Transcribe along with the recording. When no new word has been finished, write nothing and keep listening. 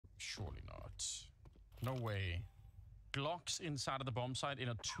Surely not. No way. Glocks inside of the bomb site in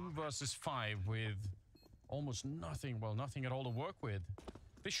a 2 versus 5 with almost nothing, well, nothing at all to work with.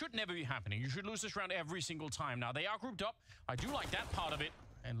 This should never be happening. You should lose this round every single time. Now, they are grouped up. I do like that part of it.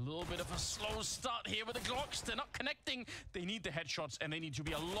 And a little bit of a slow start here with the Glocks. They're not connecting. They need the headshots, and they need to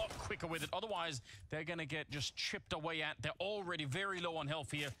be a lot quicker with it. Otherwise, they're going to get just chipped away at. They're already very low on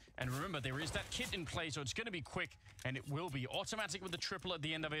health here. And remember, there is that kit in play, so it's going to be quick, and it will be automatic with the triple at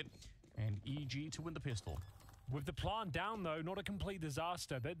the end of it. And EG to win the pistol. With the plant down, though, not a complete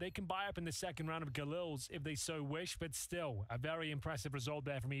disaster. They can buy up in the second round of Galil's if they so wish, but still, a very impressive result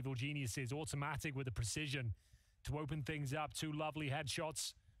there from Evil Geniuses. Automatic with the precision to open things up. 2 lovely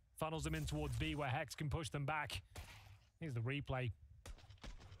headshots. Funnels them in towards B, where Hex can push them back. Here's the replay.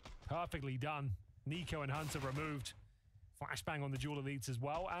 Perfectly done. Niko and Hunter removed. Flashbang on the dual elites as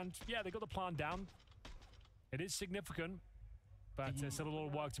well. And, yeah, they got the plant down. It is significant, but there's still a lot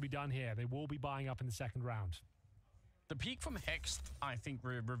of work to be done here. They will be buying up in the second round. The peak from Hex, I think,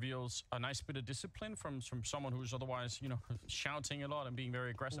 reveals a nice bit of discipline from someone who's otherwise, you know, shouting a lot and being very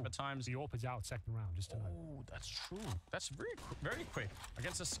aggressive at times. The AWP is out second round, just to know. Oh, that's true. That's very quick.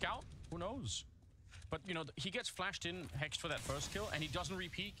 Against a scout, who knows? But, you know, he gets flashed in, Hex, for that first kill, and he doesn't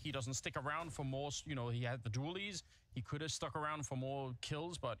repeat. He doesn't stick around for more, you know, he had the dualies. He could have stuck around for more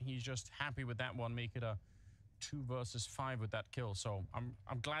kills, but he's just happy with that one, make it a 2 versus 5 with that kill. So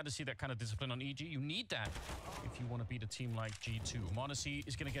I'm glad to see that kind of discipline on EG. You need that if you want to beat a team like G2. Monacy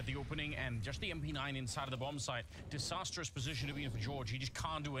is going to get the opening, and just the MP9 inside of the bomb site. Disastrous position to be in for George. He just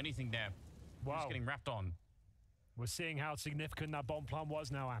can't do anything there. Wow. He's getting wrapped on. We're seeing how significant that bomb plant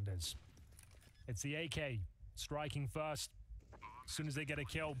was now, Anders. It's the AK striking first. As soon as they get a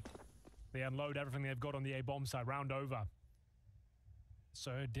kill, they unload everything they've got on the A bomb site. Round over.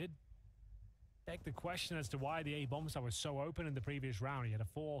 So it did beg the question as to why the A bomb site was so open in the previous round. He had a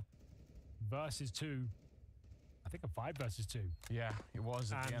 4 versus 2. I think a 5 versus 2. Yeah, it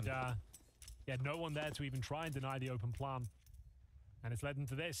was at the end. Yeah, no one there to even try and deny the open plant. And it's led them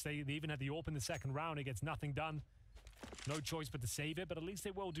to this. They even had the AWP in the second round. It gets nothing done. No choice but to save it, but at least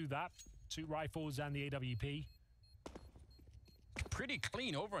they will do that. 2 rifles and the AWP. Pretty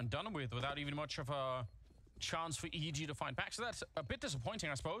clean, over and done with, without even much of a chance for EG to fight back. So that's a bit disappointing,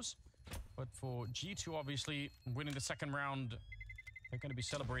 I suppose. But for G2, obviously, winning the second round, they're going to be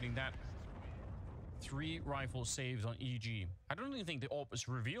celebrating that. 3 rifle saves on EG. I don't even think the AWP is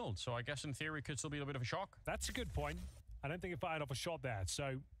revealed, so I guess in theory it could still be a bit of a shock. That's a good point. I don't think it fired off a shot there.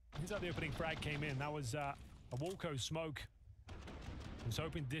 So here's how the opening frag came in. That was a Walco smoke. He was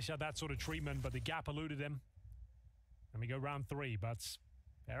hoping to dish out that sort of treatment, but the gap eluded him. And we go round 3, but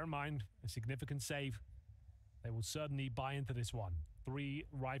bear in mind, a significant save. They will certainly buy into this one. 3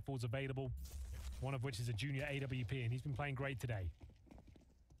 rifles available, one of which is a junior AWP, and he's been playing great today.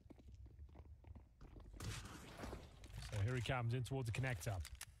 So here he comes in towards the connector.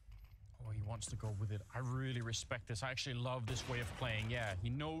 Oh, he wants to go with it. I really respect this. I actually love this way of playing. Yeah, he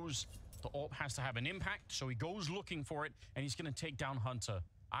knows the AWP has to have an impact, so he goes looking for it, and he's going to take down Hunter.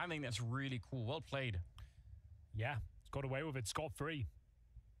 I think that's really cool. Well played. Yeah, he's got away with it scot-free.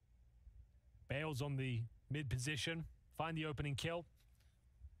 Bails on the mid position. Find the opening kill.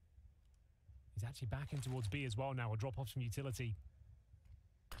 He's actually back in towards B as well now. A drop-offs from utility.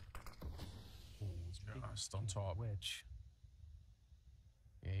 Just on top. Which?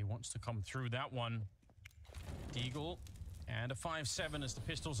 Yeah, he wants to come through that one. Deagle. And a 5-7 as the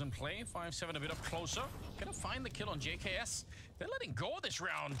pistol's in play. 5-7 a bit up closer. Gonna find the kill on JKS. They're letting go this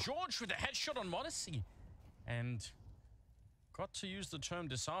round. George with a headshot on Monacy. And got to use the term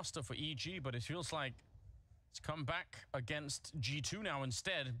disaster for EG, but it feels like it's come back against G2 now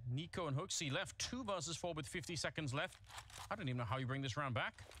instead. Niko and Hooksy left 2 versus 4 with 50 seconds left. I don't even know how you bring this round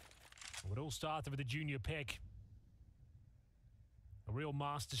back. Well, it all started with the junior pick. A real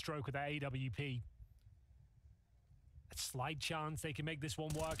master stroke with that AWP. A slight chance they can make this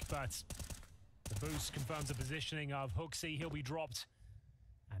one work, but the boost confirms the positioning of Hooksy. He'll be dropped.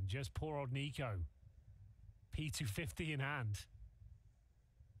 And just poor old Niko. P250 in hand.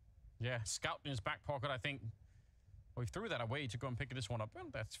 Yeah, scout in his back pocket, I think. We threw that away to go and pick this one up. Well,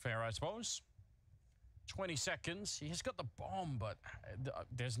 that's fair, I suppose. 20 seconds. He's got the bomb, but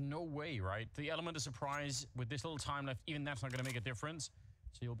there's no way, right? The element of surprise with this little time left, even that's not going to make a difference.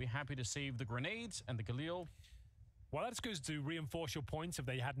 So you'll be happy to save the grenades and the Galil. Well, that goes to reinforce your points if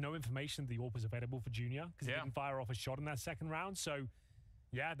they had no information that the AWP was available for Junior, because he didn't fire off a shot in that second round. So,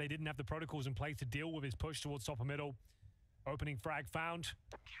 yeah, they didn't have the protocols in place to deal with his push towards top of middle. Opening frag found.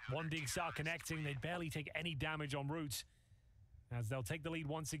 One dig start connecting. They barely take any damage en route, as they'll take the lead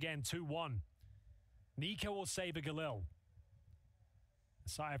once again, 2-1. Niko will save a Galil. A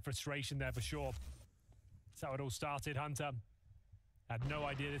sigh of frustration there for sure. That's how it all started. Hunter had no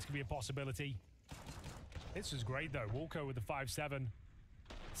idea this could be a possibility. This was great though. Walker with the 5-7.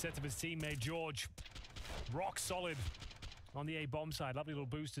 Set of his teammate George. Rock solid on the A bomb side. Lovely little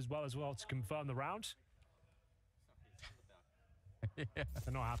boost as well to confirm the round. Yeah.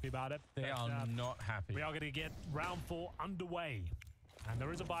 They're not happy about it. They are not happy. We are going to get round 4 underway. And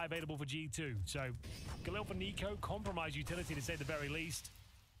there is a buy available for G2. So, Galil for Niko, compromise utility to say the very least.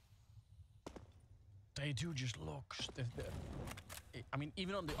 They do just look... I mean,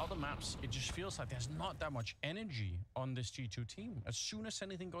 even on the other maps, it just feels like there's not that much energy on this G2 team. As soon as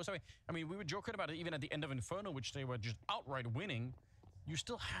anything goes away... I mean, we were joking about it even at the end of Inferno, which they were just outright winning. You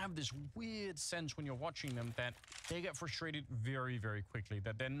still have this weird sense when you're watching them that they get frustrated very, very quickly.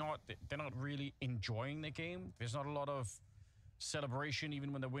 That they're not really enjoying the game. There's not a lot of celebration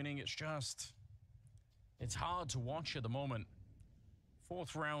even when they're winning. It's just... It's hard to watch at the moment.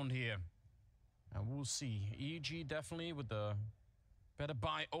 4th round here. And we'll see. EG definitely with the better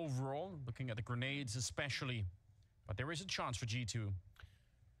buy overall. Looking at the grenades especially. But there is a chance for G2.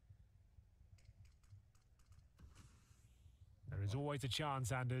 There is always a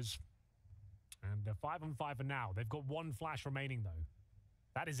chance, Anders. And 5 on 5 for now. They've got 1 flash remaining, though.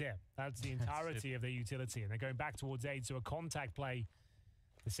 That is it. That's the entirety of their utility. And they're going back towards A, so a contact play,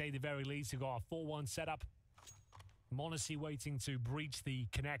 to say the very least. They've got a 4-1 setup. Monacy waiting to breach the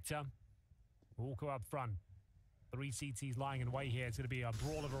connector. Walker up front. 3 CTs lying in wait here. It's going to be a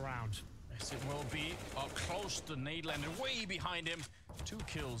brawl of a round. Yes, it will be. Up close, the nade landed way behind him. 2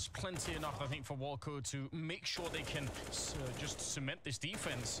 kills, plenty enough, I think, for Walco to make sure they can just cement this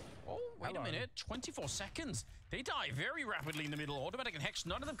defense. Oh, wait a minute. 24 seconds. They die very rapidly in the middle. Automatic and Hex,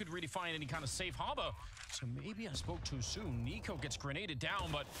 none of them could really find any kind of safe harbor. So maybe I spoke too soon. Niko gets grenaded down,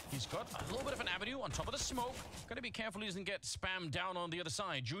 but he's got a little bit of an avenue on top of the smoke. Got to be careful he doesn't get spammed down on the other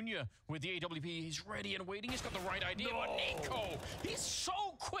side. Junior with the AWP, he's ready and waiting. He's got the right idea, but Niko, he's so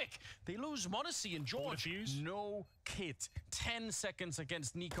quick. They lose Monacy and George. No kit. 10 seconds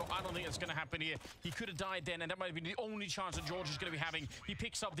against Niko. I don't think it's going to happen here. He could have died then, and that might have been the only chance that George is going to be having. He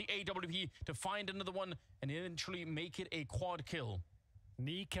picks up the AWP to find another one and eventually make it a quad kill.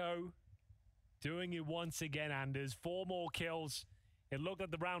 Niko doing it once again, Anders. 4 more kills. It looked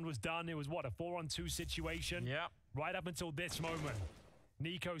like the round was done. It was, what, a 4-on-2 situation? Yeah. Right up until this moment.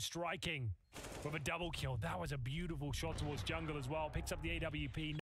 Niko striking with a double kill. That was a beautiful shot towards jungle as well. Picks up the AWP.